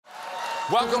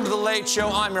Welcome to The Late Show.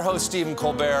 I'm your host, Stephen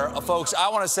Colbert. Folks, I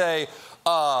want to say,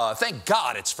 thank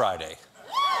God it's Friday.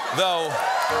 Though,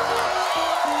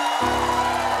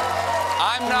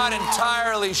 I'm not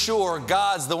entirely sure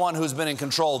God's the one who's been in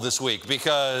control this week,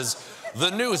 because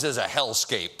the news is a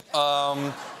hellscape.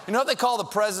 You know what they call the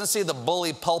presidency the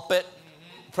bully pulpit?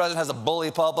 The president has a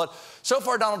bully pulpit. So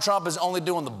far, Donald Trump is only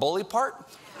doing the bully part.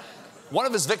 One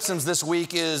of his victims this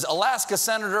week is Alaska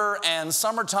Senator and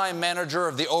summertime manager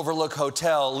of the Overlook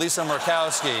Hotel, Lisa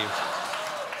Murkowski.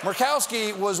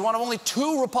 Murkowski was one of only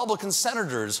 2 Republican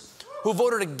senators who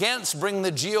voted against bringing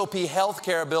the GOP health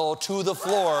care bill to the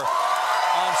floor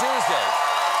on Tuesday.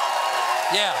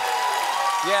 Yeah.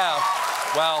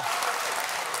 Well,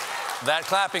 that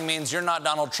clapping means you're not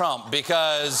Donald Trump,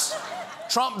 because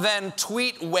Trump then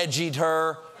tweet wedgied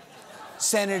her,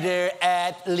 Senator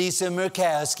at Lisa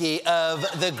Murkowski of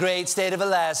the great state of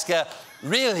Alaska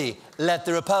really let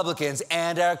the Republicans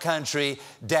and our country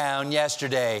down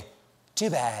yesterday. Too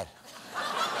bad.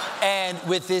 And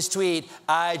with this tweet,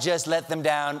 I just let them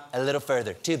down a little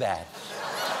further. Too bad.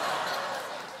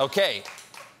 Okay,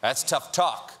 that's tough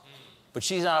talk. But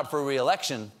she's not up for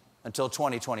re-election until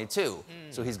 2022.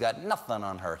 So he's got nothing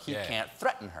on her. He can't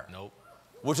threaten her. Nope.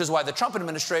 Which is why the Trump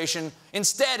administration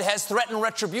instead has threatened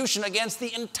retribution against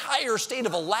the entire state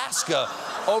of Alaska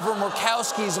over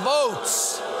Murkowski's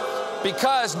votes.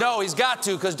 Because, no, he's got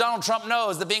to, because Donald Trump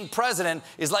knows that being president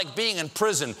is like being in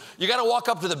prison. You got to walk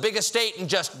up to the biggest state and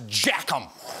just jack them.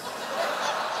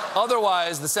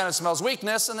 Otherwise, the Senate smells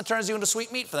weakness and it turns you into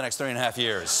sweet meat for the next 3.5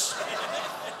 years.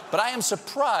 But I am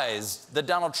surprised that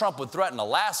Donald Trump would threaten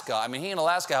Alaska. I mean, he and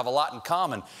Alaska have a lot in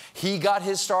common. He got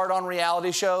his start on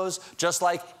reality shows, just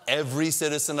like every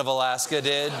citizen of Alaska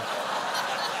did.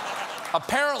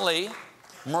 Apparently,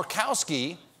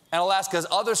 Murkowski and Alaska's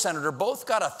other senator both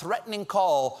got a threatening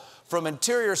call from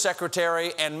Interior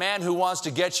Secretary and man who wants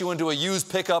to get you into a used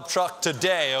pickup truck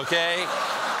today, okay?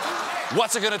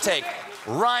 What's it gonna take?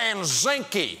 Ryan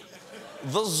Zinke.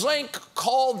 The Zink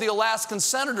called the Alaskan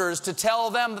senators to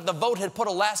tell them that the vote had put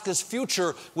Alaska's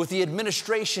future with the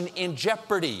administration in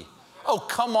jeopardy. Oh,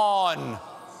 come on.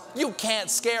 You can't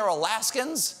scare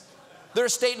Alaskans. Their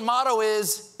state motto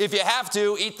is, if you have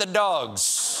to, eat the dogs.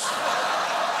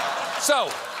 So,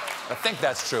 I think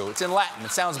that's true. It's in Latin.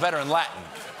 It sounds better in Latin.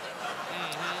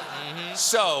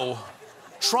 So,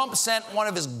 Trump sent one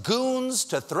of his goons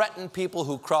to threaten people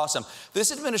who cross him.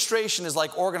 This administration is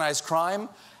like organized crime,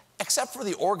 except for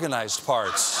the organized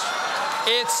parts.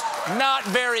 It's not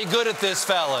very good at this,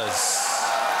 fellas.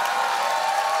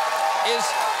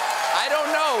 I don't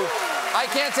know. I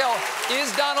can't tell.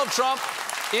 Is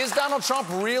Donald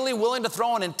Trump really willing to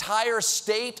throw an entire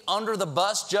state under the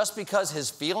bus just because his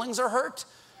feelings are hurt?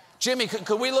 Jimmy,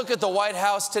 could we look at the White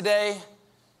House today?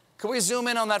 Could we zoom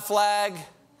in on that flag?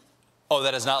 Oh,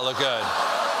 that does not look good.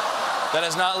 That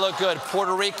does not look good.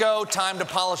 Puerto Rico, time to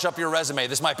polish up your resume.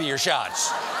 This might be your shot.